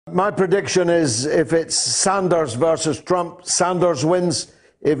My prediction is if it's Sanders versus Trump, Sanders wins.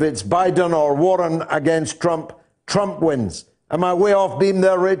 If it's Biden or Warren against Trump, Trump wins. Am I way off beam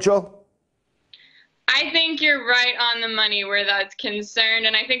there, Rachel? I think you're right on the money where that's concerned.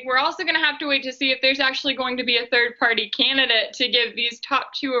 And I think we're also going to have to wait to see if there's actually going to be a third party candidate to give these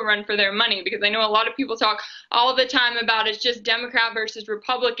top two a run for their money. Because I know a lot of people talk all the time about it's just Democrat versus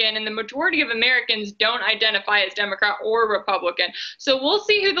Republican. And the majority of Americans don't identify as Democrat or Republican. So we'll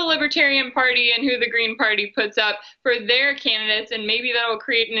see who the Libertarian Party and who the Green Party puts up for their candidates. And maybe that'll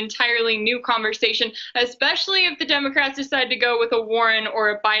create an entirely new conversation, especially if the Democrats decide to go with a Warren or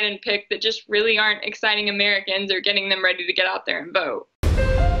a Biden pick that just really aren't exciting Americans or getting them ready to get out there and vote.